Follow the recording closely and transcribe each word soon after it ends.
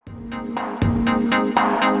So,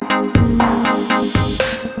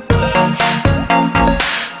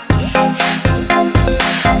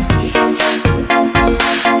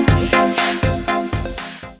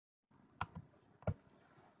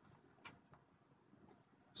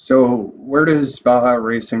 where does Baja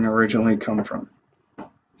Racing originally come from?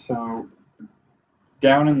 So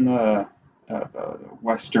down in the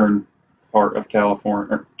western part of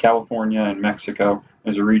California and Mexico,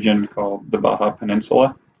 there's a region called the Baja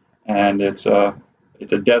Peninsula, and it's a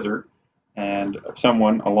desert. And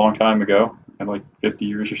someone a long time ago, like 50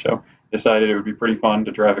 years or so, decided it would be pretty fun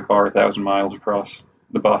to drive a car 1,000 miles across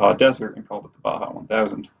the Baja Desert and called it the Baja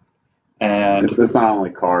 1000. And it's not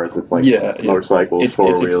only cars; it's like yeah, motorcycles, it's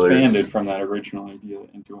four-wheelers. expanded from that original idea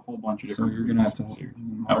into a whole bunch of So different. you're gonna have to.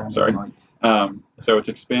 Oh, sorry. So it's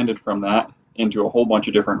expanded from that into a whole bunch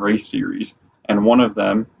of different race series, and one of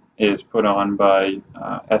them is put on by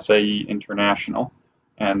SAE International,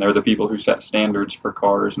 and they're the people who set standards for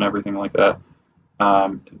cars and everything like that.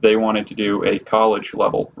 They wanted to do a college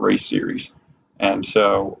level race series, and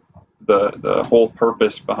so the whole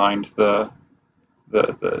purpose behind the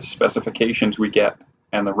specifications we get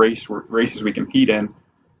and the races we compete in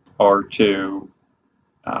are to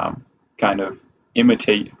kind of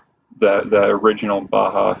imitate the original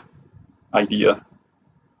Baja idea.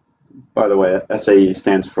 By the way, SAE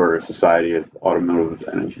stands for Society of Automotive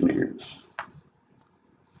Engineers.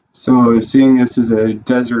 So, seeing this as a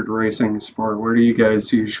desert racing sport, where do you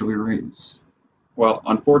guys usually race? Well,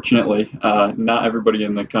 unfortunately, not everybody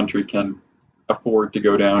in the country can afford to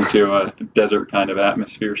go down to a desert kind of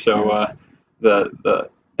atmosphere. So the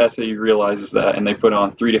SAE realizes that, and they put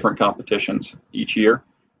on 3 different competitions each year.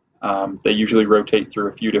 They usually rotate through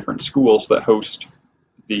a few different schools that host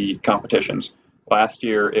the competitions. Last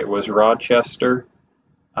year it was Rochester.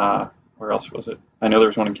 Where else was it? I know there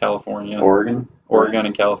was one in California. Oregon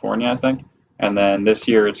and California, I think. And then this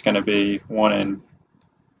year it's going to be one in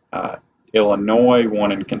Illinois,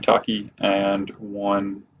 one in Kentucky, and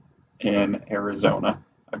one in Arizona,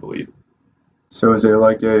 I believe. So, is it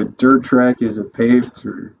like a dirt track? Is it paved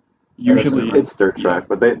or? Usually it's dirt track,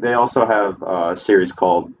 but they also have a series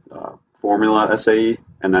called Formula SAE,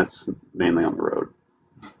 and that's mainly on the road.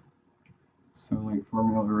 So, like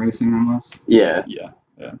Formula Racing almost? Yeah.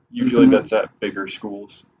 Usually that's at bigger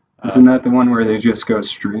schools. Isn't that the one where they just go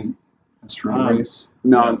straight? A straight race?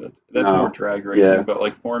 No, that's no. more drag racing, Yeah. but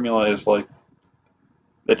like Formula is like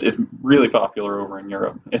it's really popular over in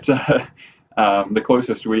Europe. It's the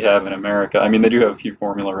closest we have in America. I mean, they do have a few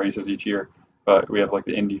Formula races each year, but we have like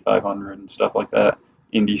the Indy 500 and stuff like that,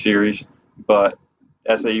 Indy series. But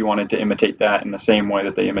SAE wanted to imitate that in the same way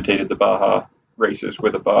that they imitated the Baja races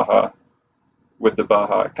with the Baja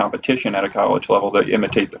competition at a college level. They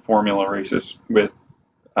imitate the Formula races with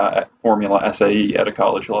Formula SAE at a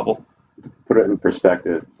college level. To put it in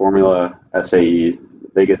perspective, Formula SAE,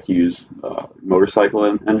 they get to use motorcycle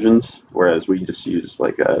engines, whereas we just use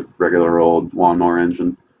like a regular old lawnmower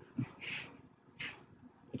engine.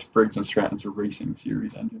 It's Briggs & Stratton's racing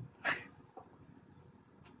series engine.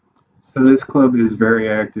 So this club is very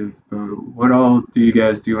active, but what all do you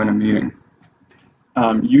guys do in a meeting?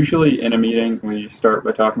 Usually in a meeting, we start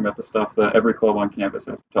by talking about the stuff that every club on campus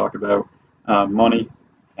has to talk about, money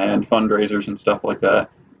and fundraisers and stuff like that.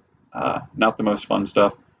 Not the most fun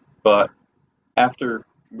stuff, but after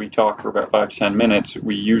we talk for about 5 to 10 minutes,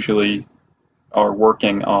 we usually are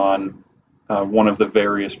working on one of the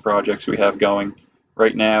various projects we have going.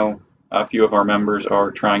 Right now, a few of our members are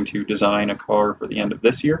trying to design a car for the end of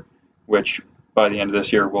this year, which by the end of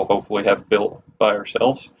this year we'll hopefully have built by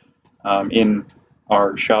ourselves in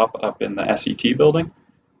our shop up in the SET building.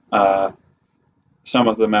 Some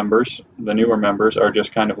of the members, the newer members, are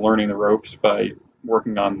just kind of learning the ropes by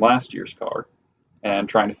working on last year's car and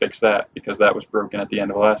trying to fix that because that was broken at the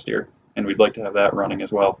end of last year, and we'd like to have that running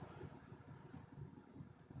as well.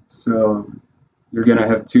 So you're going to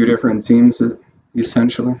have 2 different teams,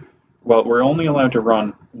 essentially? Well, we're only allowed to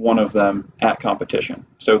run one of them at competition.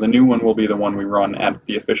 So the new one will be the one we run at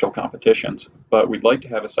the official competitions. But we'd like to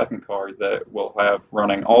have a second car that we'll have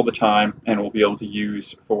running all the time and we'll be able to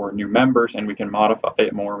use for new members, and we can modify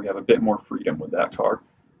it more. We have a bit more freedom with that car.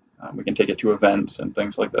 We can take it to events and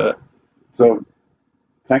things like that. So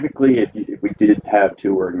technically, if we did have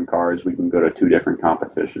 2 working cars, we can go to 2 different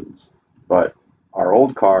competitions. But our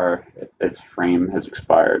old car, its frame has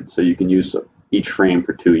expired, so you can use each frame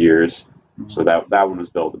for 2 years. So that one was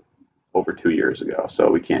built over 2 years ago,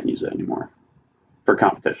 so we can't use it anymore, for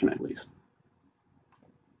competition at least.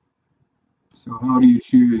 So how do you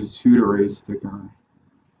choose who to race the car?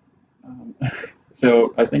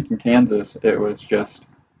 So I think in Kansas it was just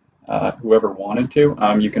whoever wanted to.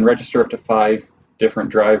 You can register up to 5 different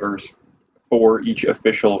drivers for each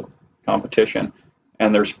official competition,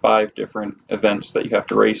 and there's 5 different events that you have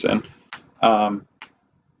to race in.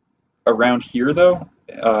 Around here, though,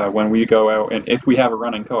 when we go out, and if we have a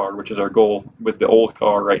running car, which is our goal with the old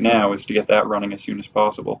car right now, is to get that running as soon as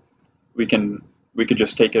possible. We could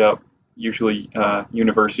just take it up. Usually,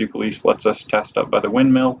 University Police lets us test up by the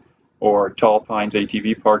windmill, or Tall Pines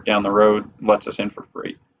ATV Park down the road lets us in for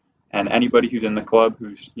free. And anybody who's in the club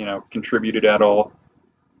who's contributed at all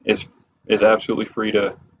is absolutely free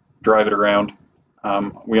to drive it around.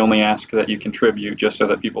 We only ask that you contribute just so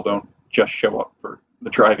that people don't just show up for the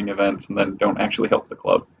driving events and then don't actually help the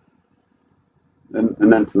club.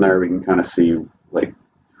 And then from there we can kind of see like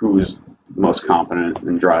who's most competent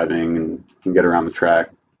in driving and can get around the track,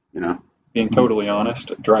 Being totally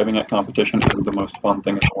honest, driving at competition isn't the most fun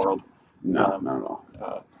thing in the world. No, not at all.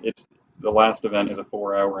 It's the last event is a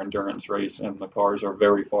 4-hour endurance race, and the cars are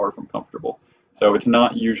very far from comfortable. So it's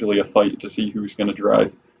not usually a fight to see who's going to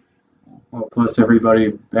drive. Well, plus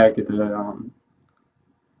everybody back at the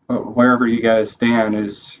wherever you guys stand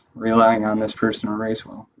is relying on this person to race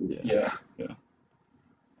well. Yeah.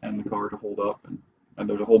 And the car to hold up, and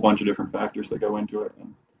there's a whole bunch of different factors that go into it.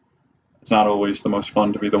 And it's not always the most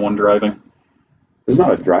fun to be the one driving. There's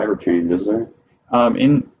not a driver change, is there?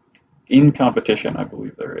 In competition, I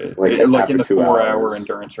believe there is. Like in the 4-hour hours.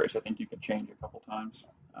 endurance race, I think you can change a couple times.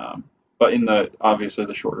 But in obviously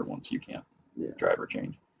the shorter ones, you can't driver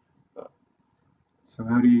change. So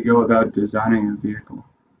how do you go about designing a vehicle?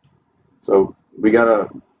 So we got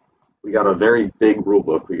a very big rule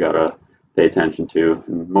book we gotta pay attention to,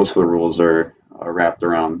 and most of the rules are wrapped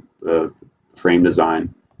around the frame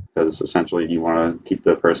design, because essentially you want to keep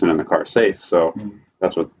the person in the car safe. So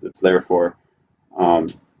that's what it's there for.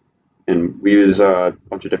 And we use a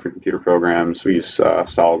bunch of different computer programs. We use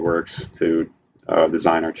SolidWorks to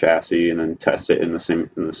design our chassis and then test it in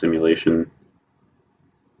the simulation.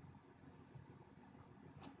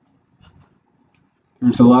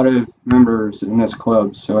 There's a lot of members in this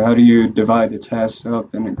club, so how do you divide the tasks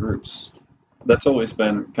up into groups? That's always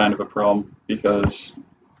been kind of a problem, because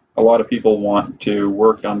a lot of people want to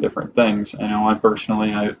work on different things. I know I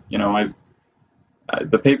personally,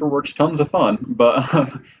 the paperwork's tons of fun, but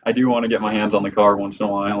I do want to get my hands on the car once in a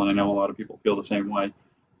while, and I know a lot of people feel the same way.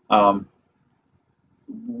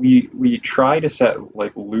 We try to set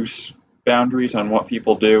like loose boundaries on what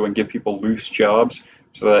people do and give people loose jobs,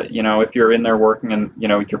 so that if you're in there working and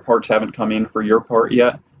your parts haven't come in for your part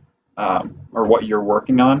yet, or what you're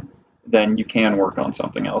working on, then you can work on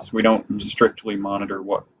something else. We don't strictly monitor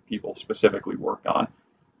what people specifically work on,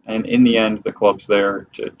 and in the end, the club's there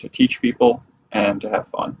to teach people and to have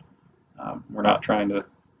fun. We're not trying to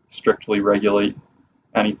strictly regulate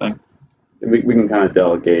anything. We can kind of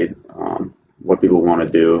delegate what people want to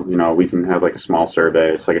do. We can have like a small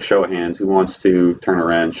survey. It's like a show of hands. Who wants to turn a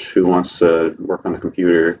wrench? Who wants to work on the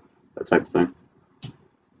computer? That type of thing.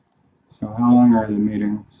 So how long are the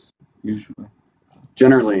meetings usually?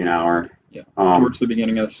 Generally an hour. Yeah. Towards the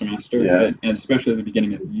beginning of the semester, and especially the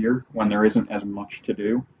beginning of the year when there isn't as much to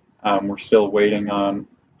do. We're still waiting on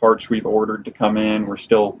parts we've ordered to come in. We're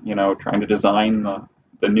still, trying to design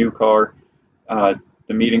the new car.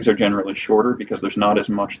 The meetings are generally shorter because there's not as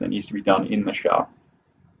much that needs to be done in the shop.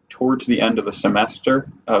 Towards the end of the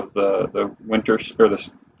semester, of the winter or the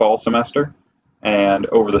fall semester, and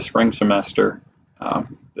over the spring semester,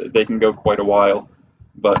 they can go quite a while.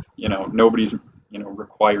 But nobody's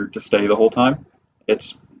required to stay the whole time.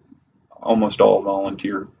 It's almost all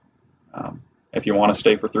volunteer. If you want to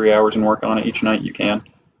stay for 3 hours and work on it each night, you can.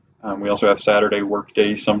 We also have Saturday work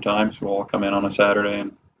days sometimes. We'll all come in on a Saturday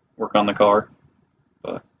and work on the car.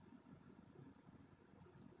 But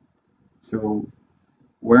so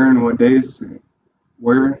where and what days,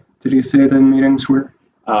 where did you say the meetings were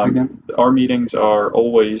again? Our meetings are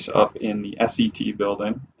always up in the SET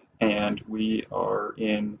building, and we are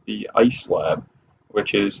in the ICE lab,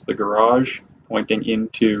 which is the garage pointing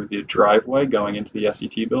into the driveway going into the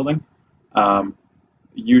SET building.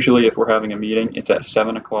 Usually if we're having a meeting, it's at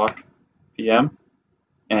 7:00 p.m.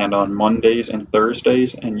 and on Mondays and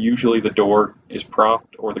Thursdays, and usually the door is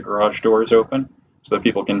propped or the garage door is open so that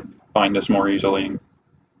people can find us more easily and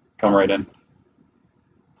come right in.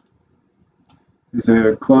 Is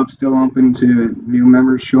the club still open to new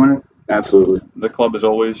members showing up? Absolutely. The club is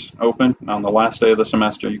always open. On the last day of the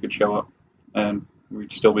semester, you could show up, and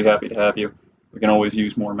we'd still be happy to have you. We can always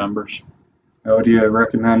use more members. How do you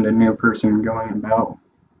recommend a new person going about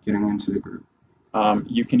getting into the group?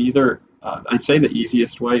 You can either, I'd say the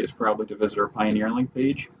easiest way is probably to visit our Pioneer Link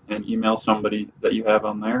page and email somebody that you have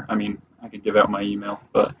on there. I mean, I could give out my email,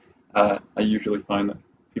 but I usually find that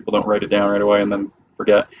people don't write it down right away and then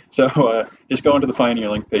forget. So just go into the Pioneer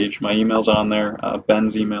Link page. My email's on there.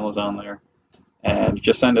 Ben's email is on there. And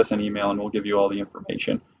just send us an email and we'll give you all the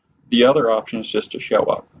information. The other option is just to show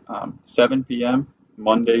up. 7 p.m.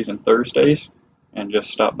 Mondays and Thursdays, and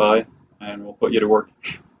just stop by and we'll put you to work.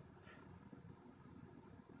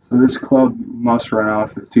 So this club must run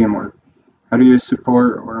off of teamwork. How do you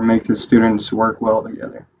support or make the students work well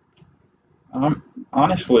together?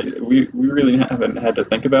 Honestly, we really haven't had to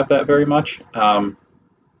think about that very much.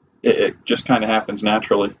 It just kind of happens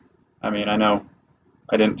naturally. I mean, I know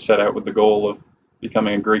I didn't set out with the goal of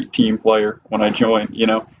becoming a great team player when I joined,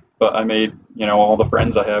 but I made, all the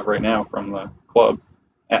friends I have right now from the club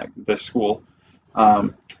at this school.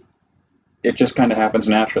 It just kind of happens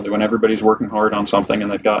naturally when everybody's working hard on something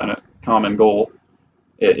and they've got a common goal.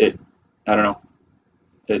 I don't know.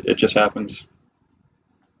 It just happens.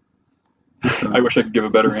 I wish I could give a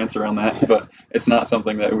better answer on that, but it's not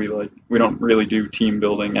something that we like. We don't really do team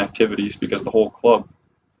building activities because the whole club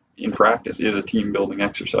in practice is a team building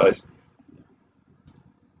exercise.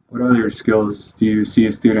 What other skills do you see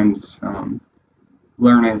students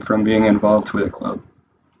learning from being involved with a club?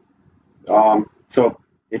 So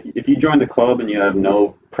if you join the club and you have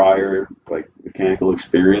no prior mechanical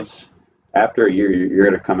experience, after a year you're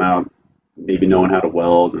going to come out maybe knowing how to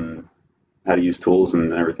weld and how to use tools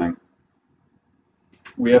and everything.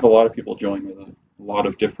 We have a lot of people join with a lot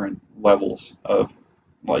of different levels of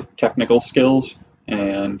technical skills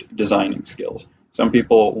and designing skills. Some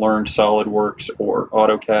people learned SolidWorks or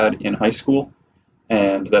AutoCAD in high school,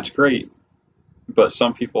 and that's great, but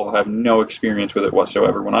some people have no experience with it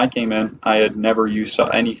whatsoever. When I came in, I had never used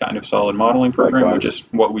any kind of solid modeling program, which is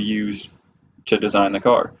what we use to design the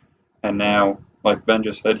car. And now, like Ben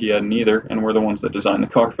just said, he hadn't either, and we're the ones that designed the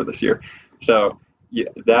car for this year. So yeah,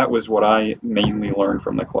 that was what I mainly learned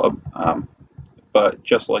from the club. But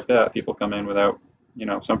just like that, people come in without,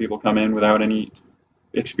 some people come in without any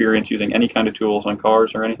experience using any kind of tools on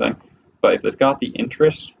cars or anything. But if they've got the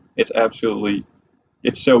interest, it's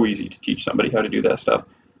so easy to teach somebody how to do that stuff.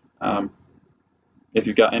 If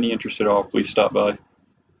you've got any interest at all, please stop by.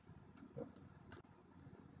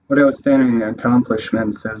 What outstanding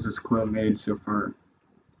accomplishments has this club made so far?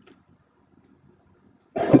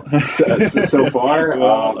 So far,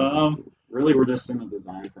 Well, really, we're just in the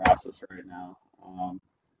design process right now.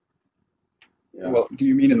 Yeah. Well, do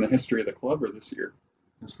you mean in the history of the club or this year?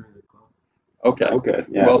 History of the club. Okay. Okay.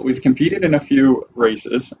 Yeah. Well, we've competed in a few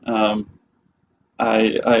races. I'm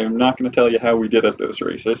not going to tell you how we did at those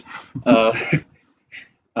races, but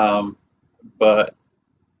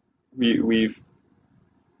we've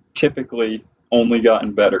typically only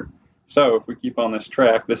gotten better. So if we keep on this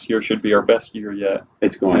track, this year should be our best year yet.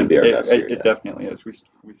 It's going to be our best year. It definitely is. We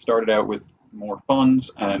started out with more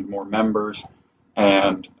funds and more members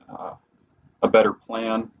and a better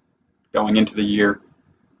plan going into the year.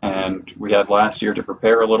 And we had last year to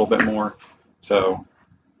prepare a little bit more. So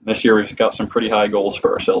this year we've got some pretty high goals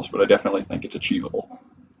for ourselves, but I definitely think it's achievable.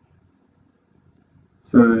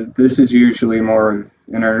 So this is usually more of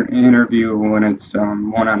an interview when it's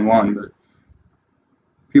one-on-one, but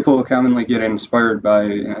people commonly get inspired by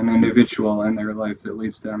an individual in their life that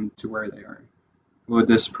leads them to where they are. Who would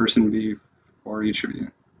this person be for each of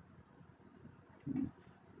you?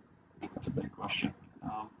 That's a big question.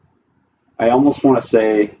 I almost want to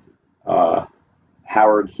say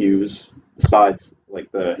Howard Hughes, besides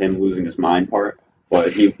him losing his mind part,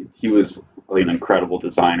 but he was an incredible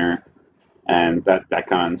designer, and that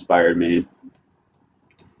kind of inspired me.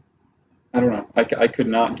 I don't know. I could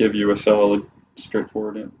not give you a solid,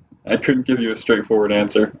 straightforward. I couldn't give you a straightforward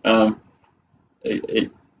answer. I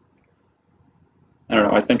don't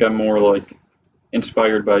know. I think I'm more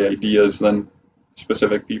inspired by ideas than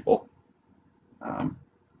specific people.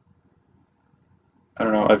 I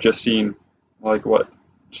don't know. I've just seen what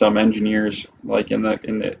some engineers in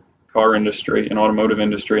the car industry and automotive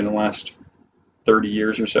industry in the last 30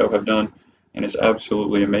 years or so have done, and it's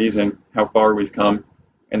absolutely amazing how far we've come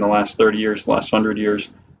in the last 30 years, the last 100 years.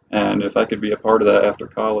 And if I could be a part of that after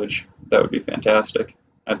college, that would be fantastic.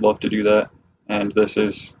 I'd love to do that. And this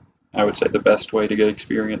is, I would say, the best way to get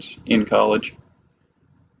experience in college.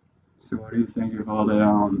 So what do you think of all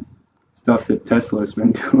the stuff that Tesla's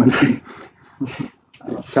been doing?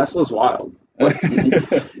 Tesla's wild.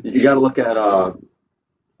 You got to look at all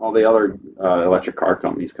the other electric car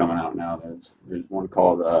companies coming out now. There's one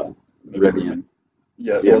called Rivian.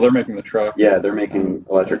 Yeah, well, they're making the truck. Yeah, they're making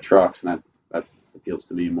electric trucks, and that appeals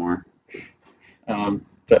to me more.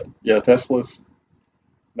 Tesla's,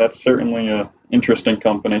 that's certainly an interesting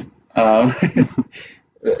company.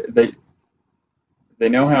 They they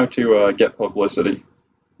know how to get publicity.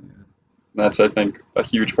 That's, I think, a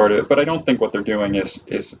huge part of it. But I don't think what they're doing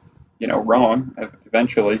is wrong.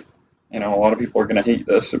 Eventually, a lot of people are going to hate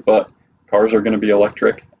this, but cars are going to be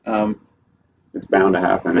electric. It's bound to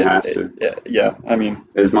happen. It has to. Yeah, I mean,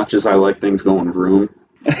 as much as I like things going vroom,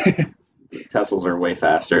 Teslas are way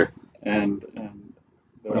faster. And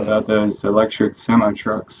what about those electric semi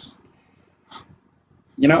trucks?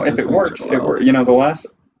 If it works, it works.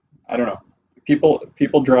 I don't know.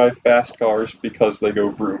 People drive fast cars because they go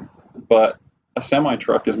vroom, but a semi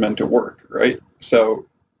truck is meant to work, right? So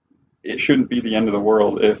it shouldn't be the end of the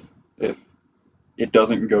world if it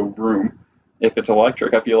doesn't go vroom. If it's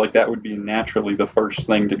electric, I feel like that would be naturally the first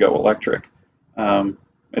thing to go electric.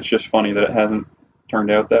 It's just funny that it hasn't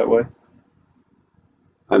turned out that way.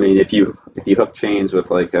 I mean, if you hook chains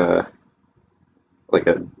with like a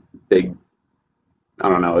big, I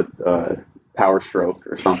don't know, Power Stroke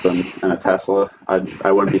or something and a Tesla,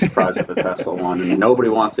 I wouldn't be surprised if a Tesla won. And nobody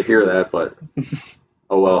wants to hear that, but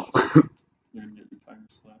oh well. You're gonna get your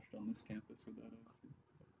tires slashed on this campus with that.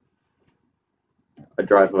 I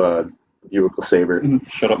drive a Buick LeSabre.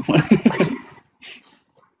 Shut up.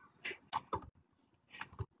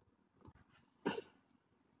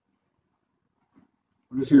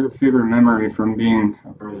 What is your favorite memory from being a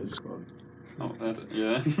Brothers Club? Oh, that's it.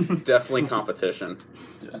 Yeah. Definitely competition.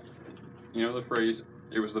 Yeah. You know the phrase,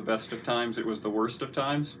 it was the best of times, it was the worst of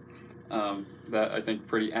times? That, I think,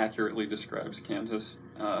 pretty accurately describes Kansas.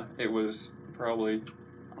 It was probably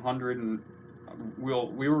 100 and...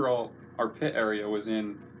 we were all... Our pit area was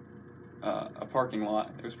in a parking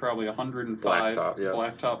lot. It was probably 105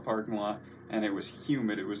 blacktop parking lot, and it was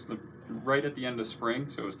humid. It was right at the end of spring,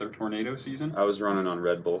 so it was their tornado season. I was running on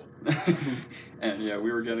Red Bull. And yeah, we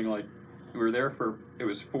were there for, it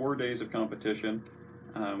was 4 days of competition.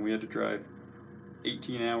 We had to drive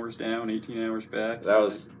 18 hours down, 18 hours back. That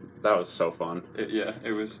was so fun.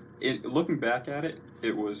 Looking back at it,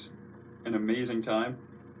 it was an amazing time.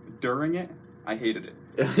 During it, I hated it.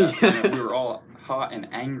 We were all hot and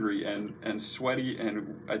angry and sweaty,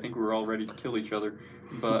 and I think we were all ready to kill each other.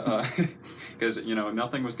 But because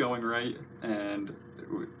nothing was going right, and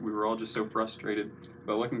we were all just so frustrated.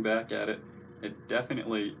 But looking back at it,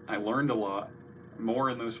 I learned a lot more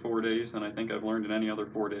in those 4 days than I think I've learned in any other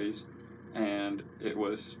 4 days, and it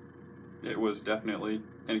was definitely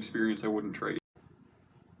an experience I wouldn't trade.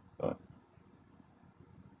 But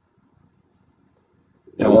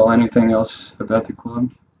yeah, well, anything else about the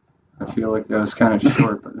club? I feel like that was kind of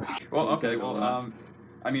short, but well, okay, well,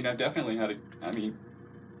 I mean, I've definitely had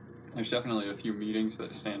there's definitely a few meetings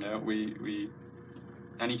that stand out. We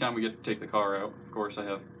anytime we get to take the car out, of course, I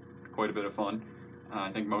have quite a bit of fun. I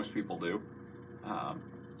think most people do.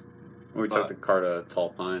 We took the car to Tall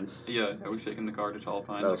Pines. Yeah, we've taken the car to Tall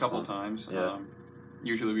Pines a couple of times. Yeah.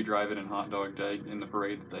 Usually we drive it in Hot Dog Day in the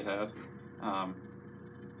parade that they have.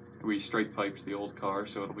 We straight piped the old car,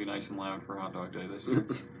 so it'll be nice and loud for Hot Dog Day this year.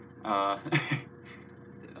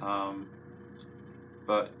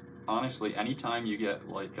 But honestly, anytime you get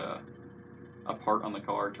like a part on the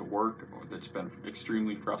car to work that's been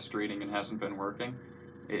extremely frustrating and hasn't been working,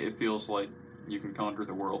 it feels like you can conquer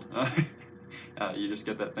the world. You just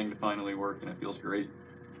get that thing to finally work, and it feels great.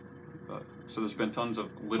 So there's been tons of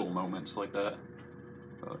little moments like that.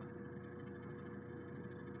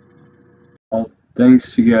 Well,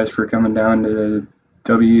 thanks you guys for coming down to the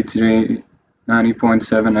WTJ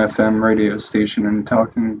 90.7 FM radio station and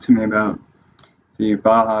talking to me about the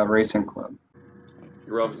Baja Racing Club.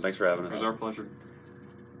 You're welcome. Thanks for having us. It was our pleasure.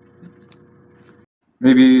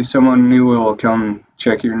 Maybe someone new will come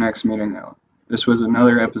check your next meeting out. This was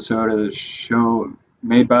another episode of the show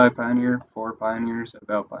made by a Pioneer, for pioneers,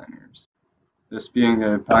 about pioneers. This being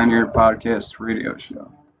the Pioneer Podcast radio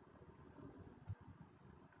show.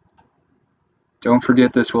 Don't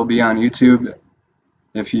forget this will be on YouTube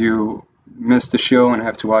if you missed the show and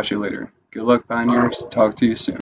have to watch it later. Good luck, Pioneers. Talk to you soon.